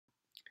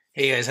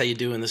Hey guys, how you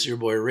doing? This is your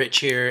boy Rich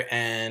here,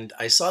 and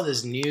I saw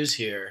this news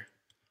here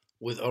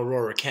with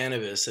Aurora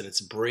Cannabis, and it's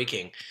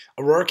breaking.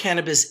 Aurora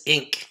Cannabis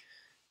Inc.,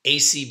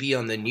 ACB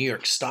on the New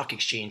York Stock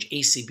Exchange,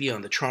 ACB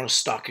on the Toronto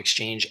Stock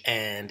Exchange,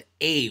 and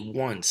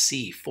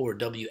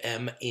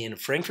A1C4WM in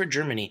Frankfurt,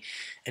 Germany,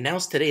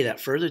 announced today that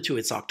further to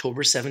its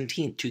October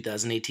 17th,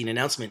 2018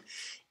 announcement,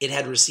 it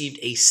had received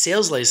a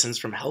sales license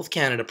from Health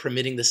Canada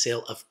permitting the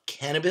sale of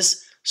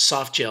cannabis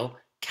softgel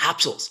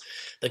capsules.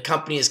 The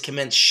company has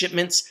commenced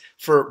shipments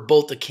for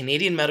both the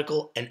Canadian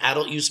medical and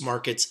adult use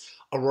markets.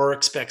 Aurora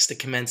expects to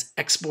commence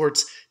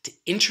exports to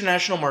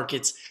international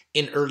markets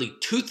in early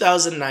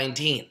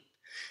 2019.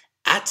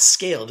 At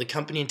scale, the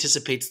company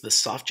anticipates the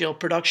softgel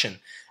production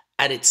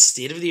at its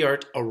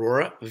state-of-the-art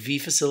Aurora Vie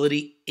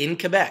facility in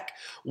Quebec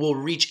will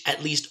reach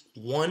at least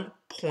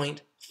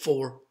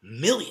 1.4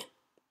 million.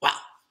 Wow.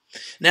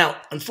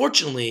 Now,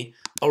 unfortunately,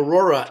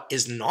 Aurora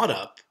is not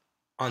up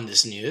on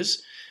this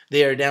news.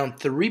 They are down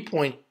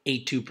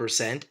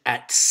 3.82%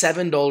 at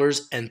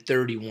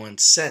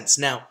 $7.31.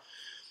 Now,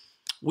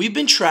 we've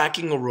been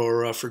tracking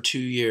Aurora for 2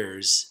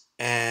 years,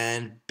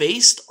 and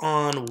based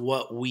on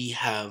what we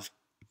have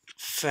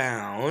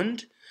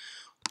found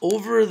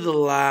over the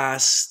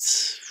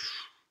last,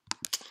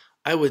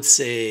 I would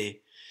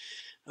say,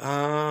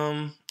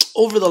 over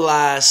the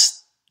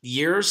last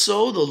year or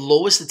so, the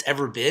lowest it's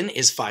ever been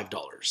is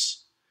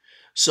 $5.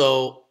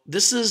 So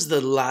this is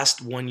the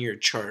last 1 year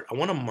chart. I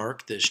want to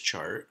mark this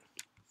chart.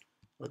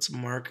 Let's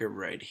mark it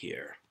right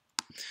here.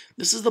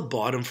 This is the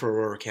bottom for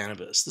Aurora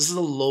Cannabis. This is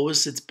the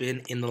lowest it's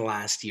been in the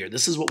last year.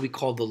 This is what we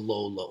call the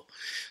low.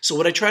 So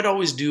what I try to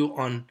always do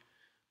on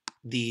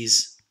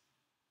these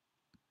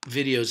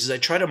videos is I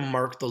try to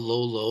mark the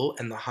low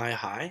and the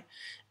high,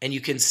 and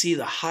you can see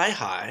the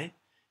high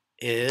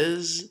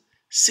is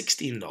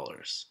 $16.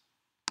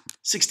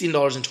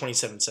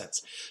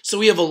 $16.27. So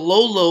we have a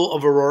low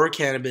of Aurora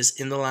Cannabis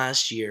in the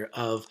last year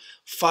of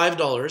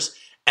 $5,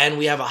 and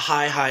we have a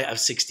high of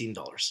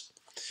 $16.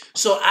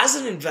 So as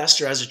an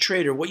investor, as a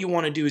trader, what you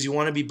want to do is you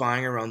want to be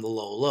buying around the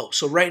low.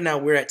 So right now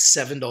we're at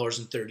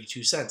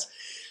 $7.32.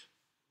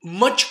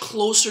 Much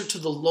closer to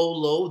the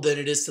low than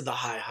it is to the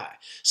high.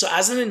 So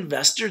as an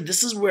investor,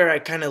 this is where I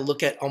kind of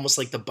look at almost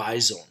like the buy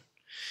zone.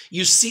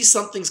 You see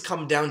something's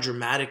come down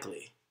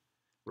dramatically,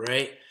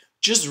 right?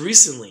 Just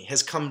recently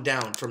has come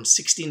down from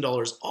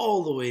 $16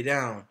 all the way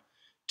down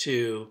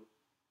to,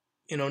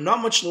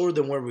 not much lower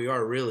than where we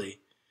are really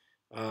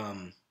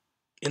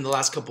in the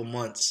last couple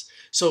months.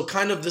 So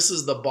kind of this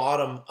is the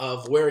bottom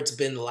of where it's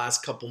been the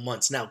last couple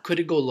months. Now, could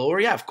it go lower?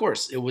 Yeah, of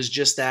course. It was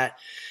just at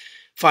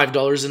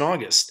 $5 in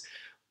August.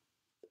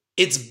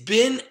 It's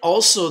been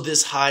also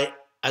this high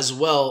as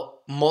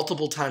well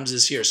multiple times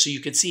this year. So you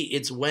can see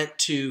it's went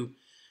to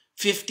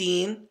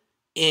 15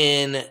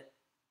 in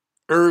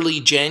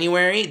early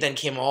January, then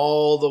came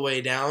all the way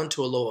down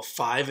to a low of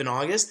 5 in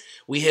August.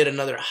 We hit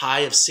another high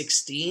of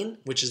 16,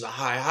 which is a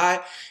high,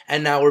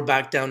 and now we're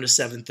back down to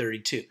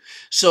 732.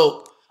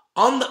 So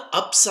on the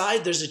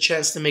upside, there's a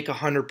chance to make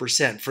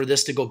 100% for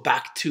this to go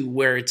back to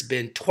where it's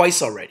been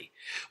twice already,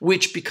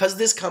 which because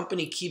this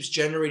company keeps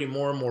generating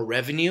more and more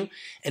revenue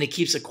and it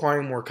keeps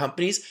acquiring more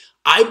companies,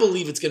 I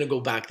believe it's going to go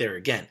back there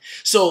again.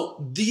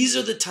 So these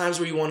are the times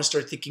where you want to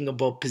start thinking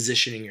about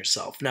positioning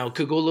yourself. Now, it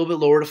could go a little bit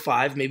lower to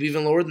 5, maybe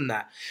even lower than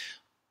that.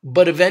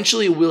 But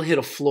eventually it will hit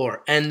a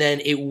floor, and then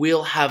it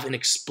will have an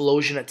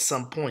explosion at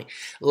some point,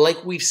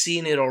 like we've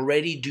seen it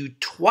already do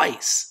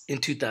twice in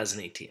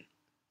 2018.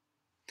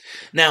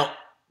 Now,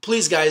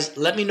 please, guys,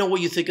 let me know what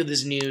you think of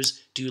this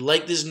news. Do you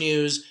like this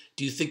news?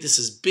 Do you think this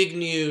is big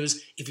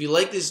news? If you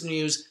like this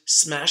news,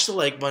 smash the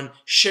like button,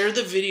 share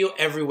the video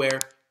everywhere,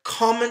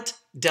 comment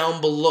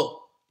down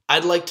below.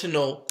 I'd like to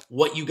know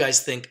what you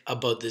guys think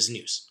about this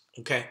news,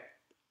 okay?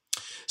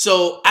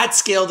 So at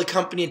scale, the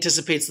company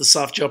anticipates the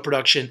softgel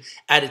production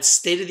at its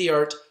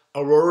state-of-the-art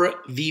Aurora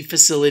Vie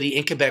facility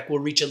in Quebec will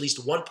reach at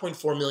least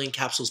 1.4 million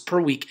capsules per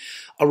week.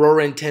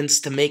 Aurora intends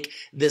to make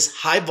this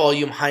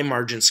high-volume,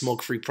 high-margin,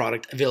 smoke-free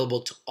product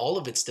available to all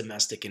of its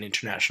domestic and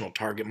international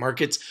target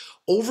markets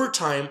over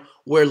time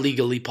where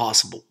legally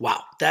possible.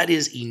 Wow, that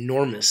is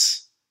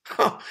enormous.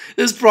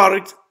 This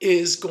product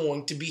is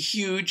going to be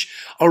huge.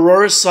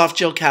 Aurora's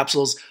softgel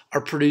capsules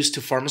are produced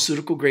to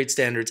pharmaceutical-grade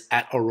standards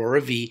at Aurora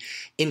Vie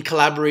in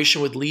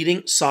collaboration with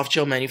leading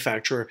softgel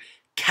manufacturer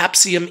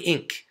Capcium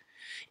Inc.,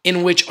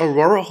 in which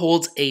Aurora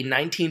holds a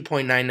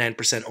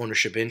 19.99%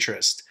 ownership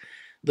interest.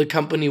 The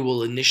company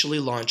will initially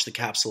launch the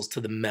capsules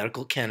to the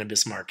medical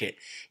cannabis market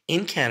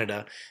in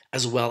Canada,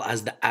 as well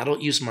as the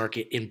adult use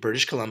market in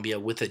British Columbia,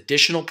 with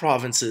additional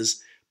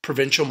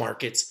provincial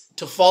markets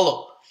to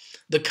follow.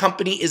 The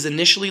company is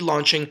initially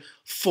launching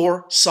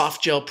 4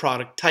 softgel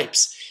product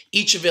types,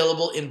 each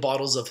available in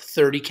bottles of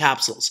 30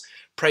 capsules,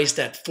 priced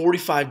at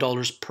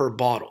 $45 per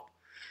bottle.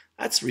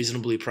 That's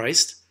reasonably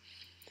priced.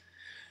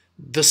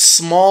 The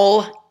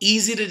small,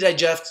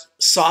 easy-to-digest,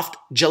 soft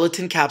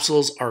gelatin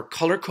capsules are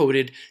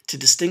color-coded to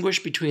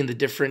distinguish between the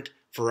different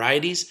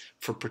varieties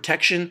for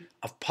protection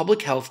of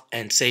public health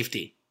and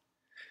safety.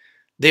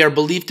 They are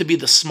believed to be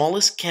the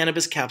smallest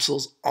cannabis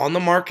capsules on the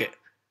market.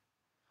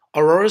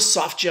 Aurora's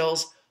soft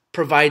gels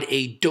provide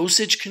a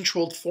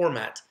dosage-controlled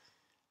format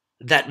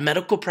that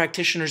medical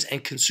practitioners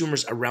and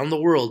consumers around the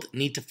world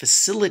need to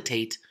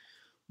facilitate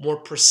more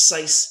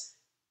precise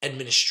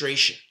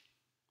administration.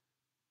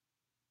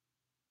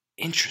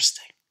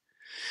 Interesting.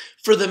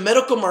 For the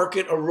medical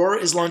market, Aurora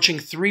is launching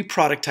 3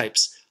 product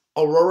types.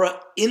 Aurora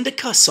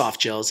Indica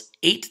soft gels,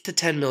 8 to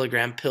 10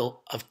 milligram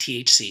pill of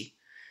THC.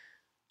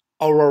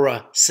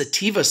 Aurora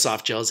Sativa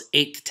soft gels,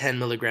 8 to 10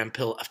 milligram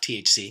pill of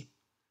THC.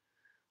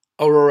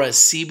 Aurora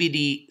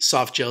CBD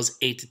soft gels,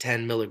 8 to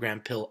 10 milligram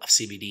pill of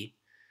CBD.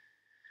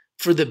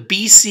 For the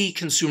BC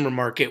consumer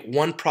market,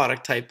 1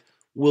 product type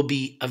will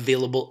be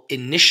available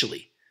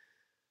initially.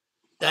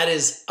 That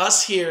is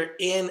us here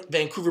in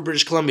Vancouver,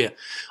 British Columbia.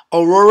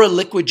 Aurora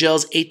liquid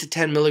gels, 8 to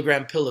 10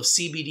 milligram pill of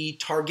CBD,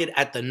 target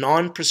at the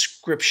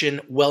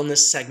non-prescription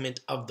wellness segment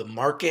of the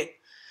market.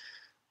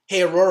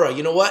 Hey, Aurora,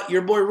 you know what?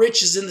 Your boy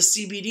Rich is in the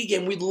CBD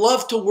game. We'd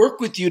love to work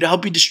with you to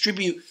help you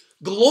distribute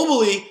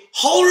globally.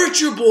 Holler at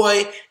your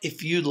boy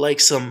if you'd like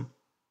some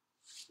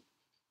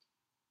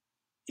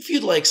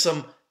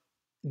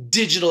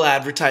digital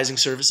advertising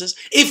services,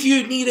 if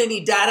you need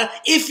any data,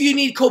 if you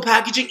need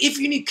co-packaging, if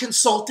you need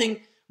consulting,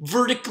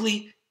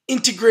 vertically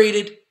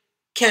integrated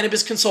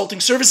cannabis consulting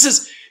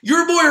services.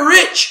 Your boy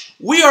Rich.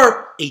 We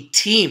are a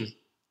team.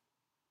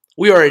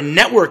 We are a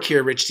network here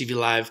at Rich TV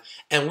Live,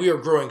 and we are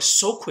growing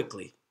so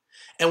quickly.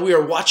 And we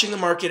are watching the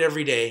market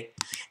every day.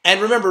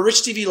 And remember,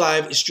 Rich TV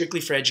Live is strictly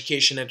for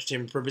education and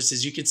entertainment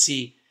purposes. You can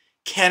see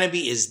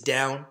cannabis is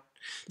down.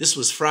 This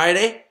was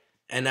Friday,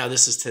 and now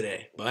this is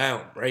today.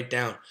 Wow, right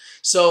down.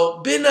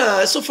 So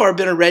so far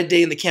been a red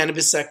day in the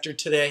cannabis sector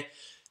today.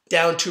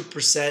 Down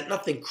 2%,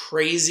 nothing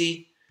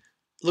crazy.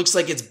 Looks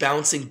like it's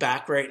bouncing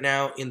back right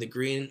now in the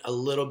green a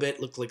little bit.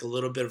 Looked like a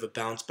little bit of a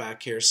bounce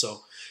back here.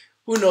 So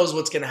who knows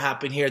what's going to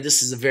happen here.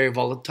 This is a very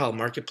volatile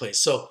marketplace.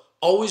 So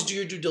always do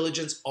your due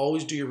diligence.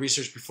 Always do your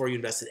research before you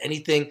invest in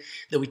anything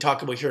that we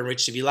talk about here on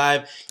Rich TV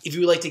Live. If you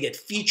would like to get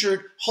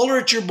featured, holler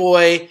at your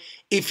boy.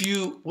 If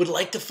you would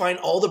like to find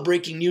all the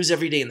breaking news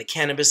every day in the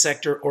cannabis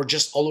sector or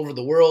just all over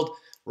the world,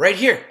 right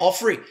here, all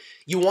free.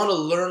 You want to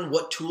learn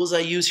what tools I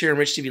use here on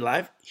Rich TV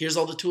Live? Here's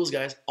all the tools,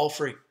 guys, all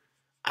free.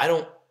 I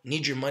don't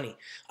need your money.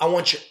 I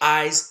want your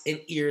eyes and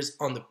ears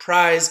on the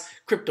prize,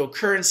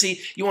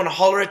 cryptocurrency. You want to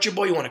holler at your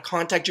boy, you want to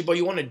contact your boy,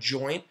 you want to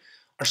join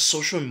our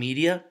social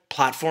media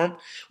platform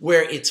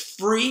where it's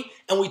free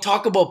and we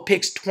talk about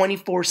picks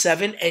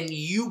 24/7 and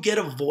you get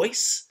a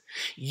voice.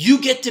 You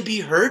get to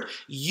be heard.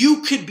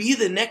 You could be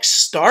the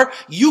next star.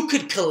 You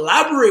could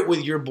collaborate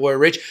with your boy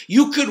Rich.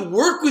 You could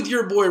work with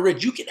your boy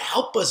Rich. You can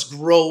help us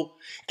grow,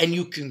 and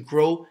you can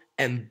grow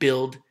and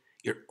build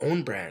your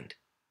own brand.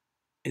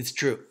 It's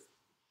true.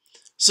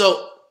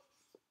 So,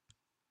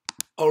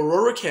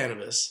 Aurora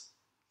Cannabis,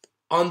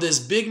 on this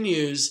big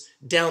news,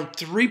 down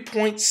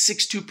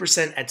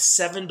 3.62% at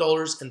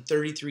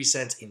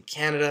 $7.33 in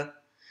Canada.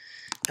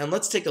 And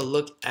let's take a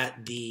look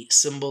at the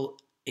symbol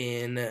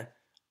in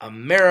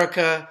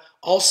America.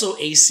 Also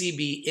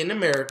ACB in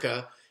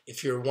America,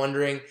 if you're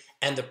wondering.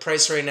 And the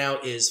price right now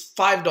is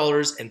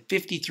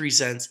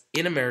 $5.53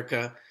 in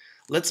America.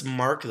 Let's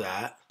mark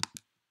that.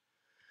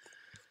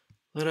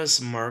 Let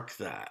us mark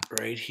that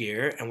right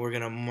here. And we're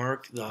going to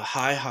mark the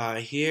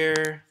high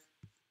here.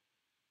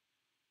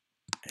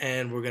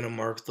 And we're going to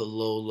mark the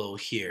low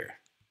here.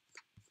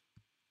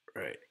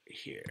 Right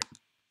here.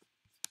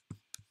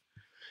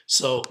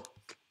 So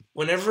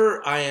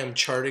whenever I am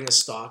charting a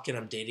stock and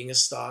I'm dating a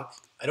stock,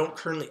 I don't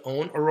currently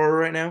own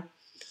Aurora right now.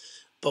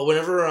 But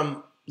whenever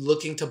I'm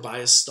looking to buy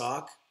a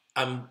stock,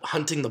 I'm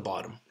hunting the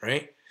bottom,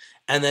 right?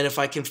 And then if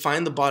I can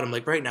find the bottom,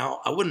 like right now,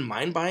 I wouldn't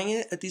mind buying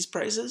it at these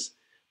prices,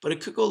 but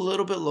it could go a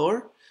little bit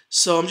lower.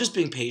 So I'm just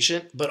being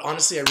patient. But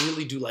honestly, I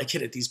really do like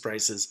it at these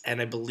prices.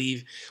 And I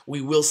believe we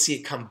will see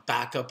it come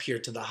back up here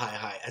to the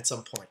high at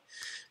some point,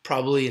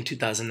 probably in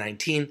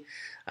 2019.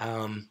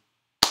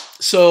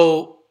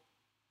 So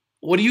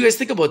what do you guys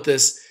think about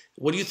this?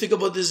 What do you think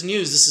about this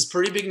news? This is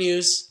pretty big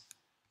news.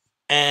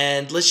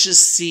 And let's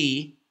just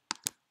see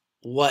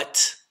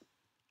what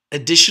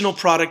additional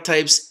product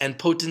types and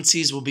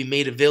potencies will be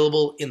made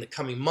available in the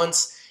coming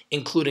months,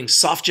 including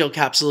softgel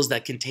capsules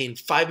that contain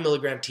 5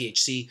 milligram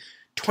THC,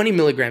 20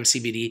 milligram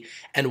CBD,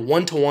 and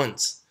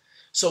one-to-ones.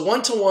 So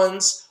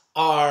one-to-ones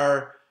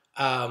are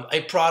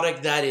a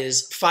product that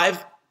is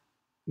 5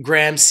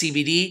 grams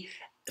CBD,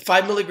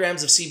 5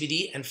 milligrams of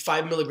CBD, and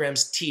 5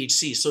 milligrams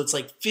THC. So it's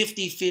like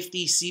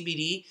 50-50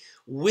 CBD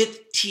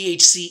with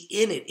THC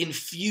in it,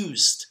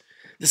 infused.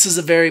 This is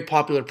a very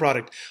popular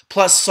product.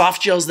 Plus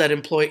soft gels that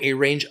employ a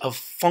range of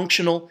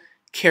functional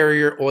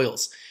carrier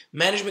oils.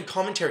 Management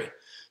commentary.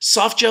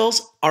 Soft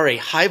gels are a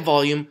high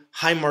volume,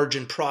 high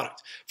margin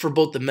product for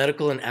both the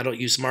medical and adult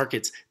use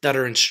markets that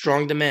are in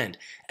strong demand.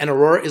 And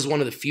Aurora is one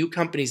of the few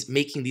companies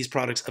making these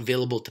products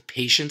available to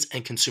patients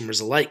and consumers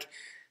alike,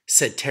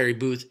 said Terry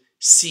Booth,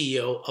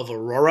 CEO of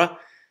Aurora.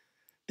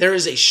 There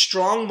is a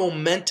strong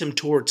momentum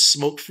towards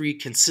smoke-free,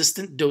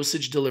 consistent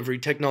dosage delivery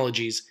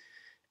technologies,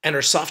 and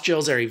our soft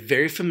gels are a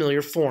very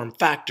familiar form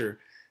factor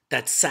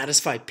that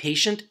satisfy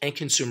patient and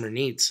consumer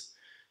needs.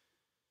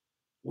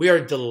 We are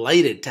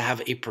delighted to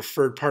have a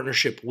preferred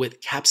partnership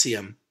with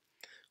Capcium,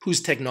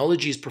 whose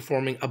technology is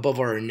performing above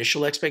our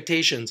initial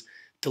expectations,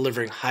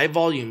 delivering high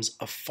volumes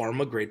of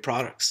pharma-grade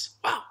products.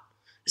 Wow,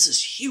 this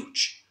is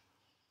huge.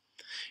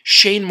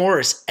 Shane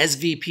Morris,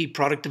 SVP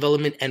Product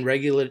Development and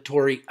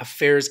Regulatory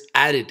Affairs,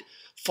 added,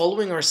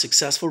 following our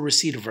successful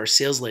receipt of our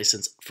sales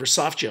license for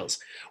softgels,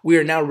 we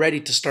are now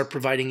ready to start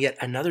providing yet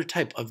another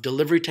type of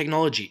delivery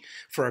technology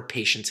for our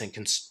patients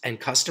and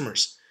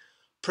customers.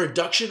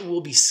 Production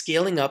will be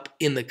scaling up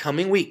in the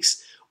coming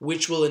weeks,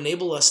 which will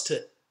enable us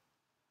to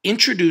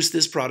introduce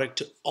this product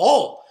to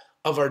all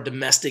of our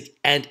domestic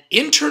and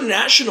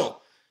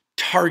international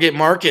target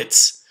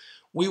markets.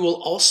 We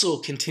will also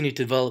continue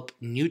to develop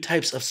new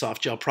types of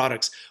softgel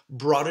products,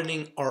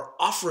 broadening our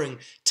offering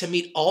to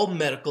meet all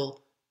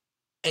medical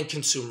and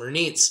consumer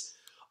needs.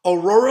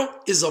 Aurora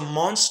is a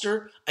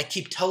monster. I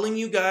keep telling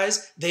you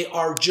guys, they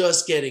are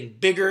just getting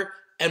bigger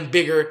and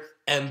bigger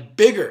and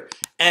bigger.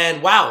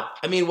 And wow,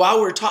 I mean,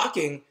 while we're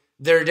talking,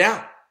 they're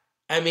down.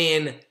 I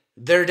mean,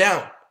 they're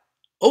down.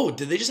 Oh,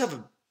 did they just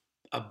have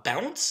a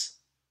bounce?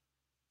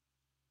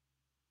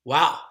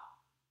 Wow.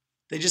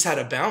 They just had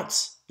a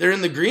bounce. They're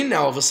in the green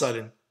now all of a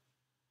sudden.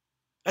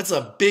 That's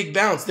a big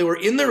bounce. They were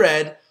in the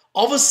red.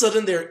 All of a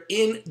sudden, they're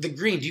in the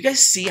green. Do you guys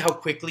see how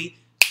quickly,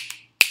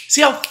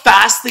 see how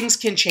fast things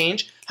can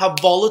change? How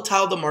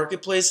volatile the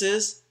marketplace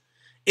is?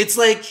 It's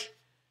like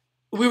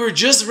we were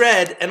just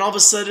red and all of a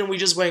sudden we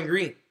just went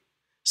green.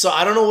 So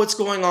I don't know what's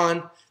going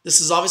on.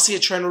 This is obviously a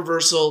trend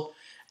reversal.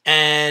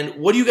 And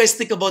what do you guys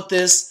think about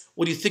this?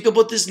 What do you think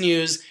about this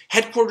news?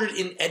 Headquartered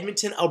in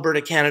Edmonton,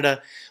 Alberta,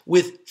 Canada,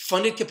 with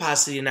funded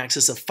capacity in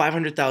excess of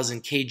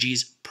 500,000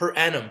 kgs per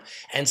annum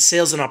and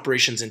sales and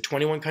operations in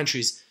 21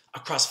 countries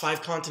across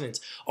 5 continents.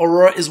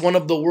 Aurora is one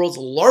of the world's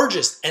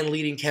largest and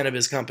leading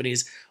cannabis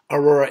companies.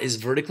 Aurora is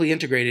vertically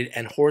integrated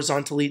and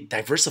horizontally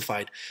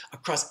diversified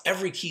across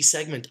every key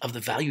segment of the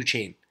value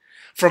chain,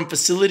 from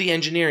facility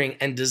engineering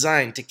and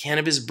design to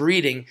cannabis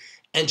breeding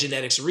and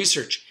genetics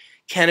research,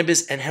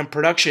 cannabis and hemp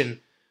production,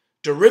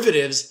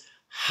 derivatives,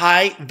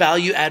 high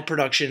value add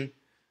production,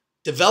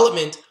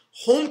 development,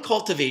 home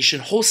cultivation,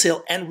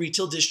 wholesale, and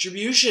retail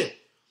distribution.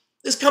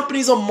 This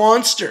company's a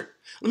monster.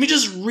 Let me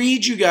just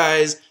read you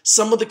guys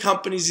some of the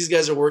companies these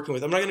guys are working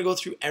with. I'm not going to go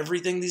through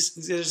everything these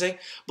guys are saying,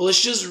 but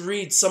let's just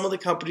read some of the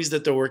companies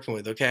that they're working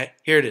with, okay?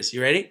 Here it is.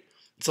 You ready?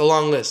 It's a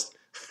long list.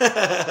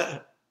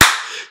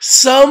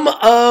 Some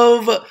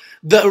of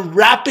the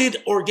rapid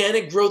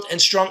organic growth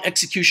and strong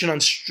execution on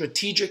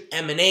strategic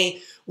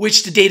M&A,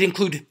 which to date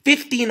include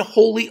 15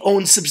 wholly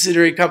owned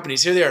subsidiary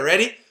companies. Here they are.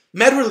 Ready?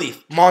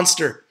 MedRelief,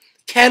 Monster,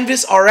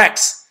 Canvas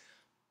RX,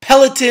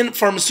 Peloton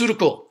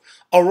Pharmaceutical,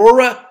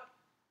 Aurora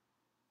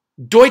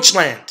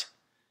Deutschland,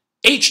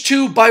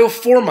 H2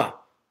 Bioforma,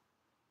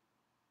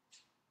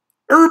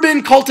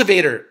 Urban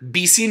Cultivator,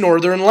 BC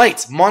Northern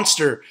Lights,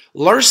 Monster,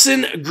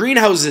 Larson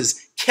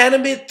Greenhouses,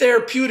 Cannabis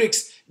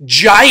Therapeutics,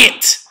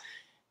 Giant,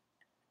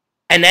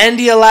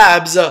 Anandia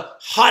Labs,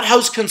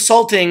 Hothouse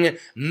Consulting,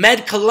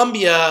 Med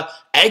Columbia,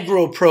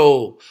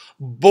 AgroPro,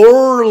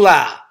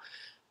 Borla,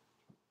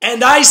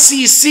 and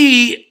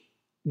ICC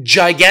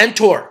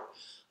Gigantor.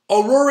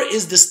 Aurora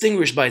is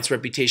distinguished by its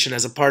reputation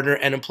as a partner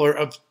and employer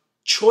of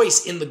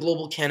choice in the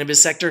global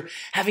cannabis sector,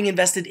 having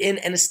invested in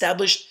and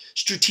established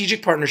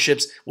strategic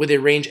partnerships with a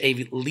range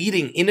of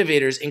leading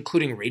innovators,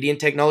 including Radiant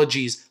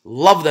Technologies,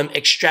 love them,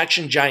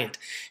 Extraction Giant,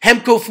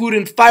 Hemco Food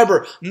and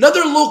Fiber,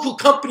 another local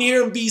company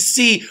here in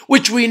BC,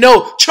 which we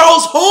know,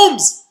 Charles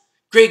Holmes,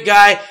 great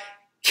guy,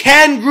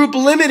 Can Group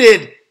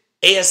Limited,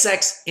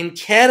 ASX in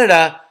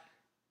Canada,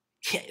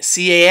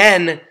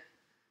 CAN,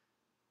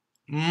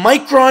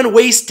 Micron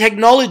Waste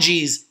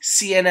Technologies,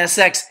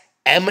 CNSX,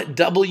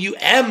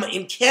 MWM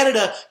in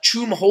Canada,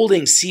 Choom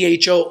Holdings,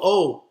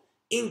 CHOO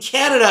in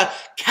Canada,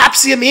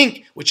 Capcium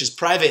Inc, which is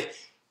private,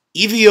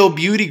 EVO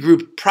Beauty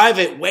Group,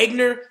 private,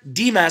 Wagner,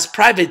 DMAS,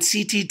 private,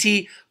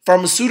 CTT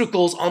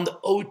Pharmaceuticals on the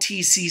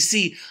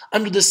OTCC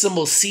under the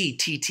symbol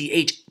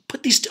CTTH.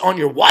 Put these on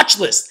your watch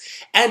list.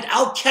 And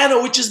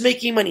Alcano, which is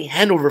making money,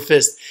 hand over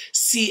fist,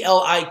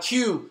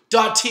 CLIQ.TO.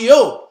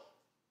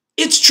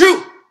 It's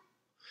true.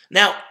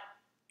 Now,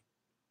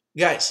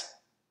 guys,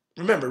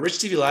 remember, Rich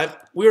TV Live,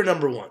 we're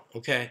number one,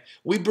 okay?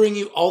 We bring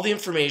you all the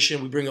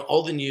information. We bring you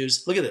all the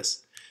news. Look at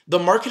this. The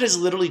market has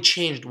literally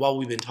changed while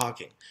we've been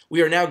talking.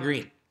 We are now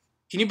green.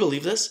 Can you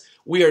believe this?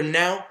 We are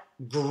now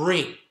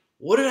green.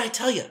 What did I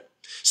tell you?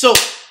 So,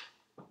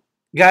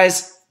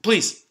 guys,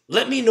 please,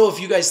 let me know if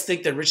you guys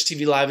think that Rich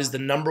TV Live is the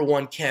number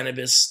one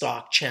cannabis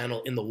stock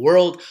channel in the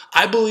world.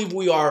 I believe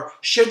we are.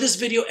 Share this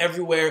video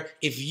everywhere.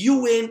 If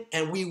you win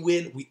and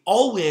we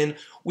all win,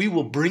 we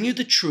will bring you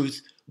the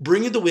truth,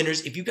 bring you the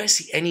winners. If you guys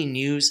see any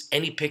news,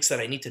 any picks that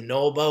I need to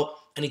know about,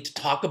 I need to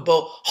talk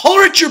about,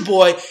 holler at your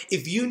boy.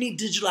 If you need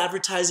digital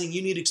advertising,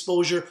 you need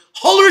exposure,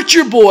 holler at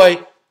your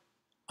boy.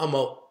 I'm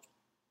out.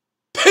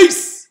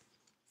 Peace.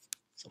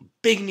 Some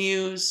big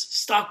news.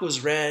 Stock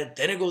was red,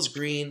 then it goes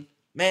green.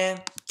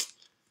 Man,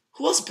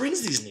 who else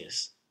brings these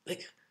news?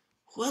 Like,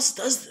 who else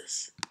does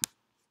this?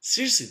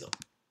 Seriously, though.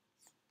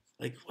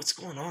 Like, what's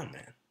going on,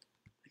 man?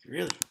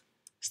 Really?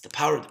 It's the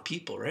power of the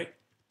people, right?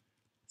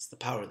 It's the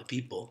power of the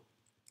people.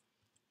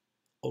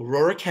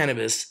 Aurora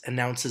Cannabis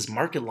announces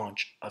market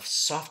launch of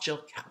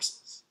Softgel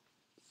Capsules.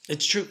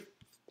 It's true.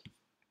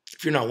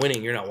 If you're not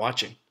winning, you're not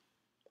watching.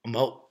 I'm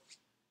out.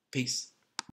 Peace.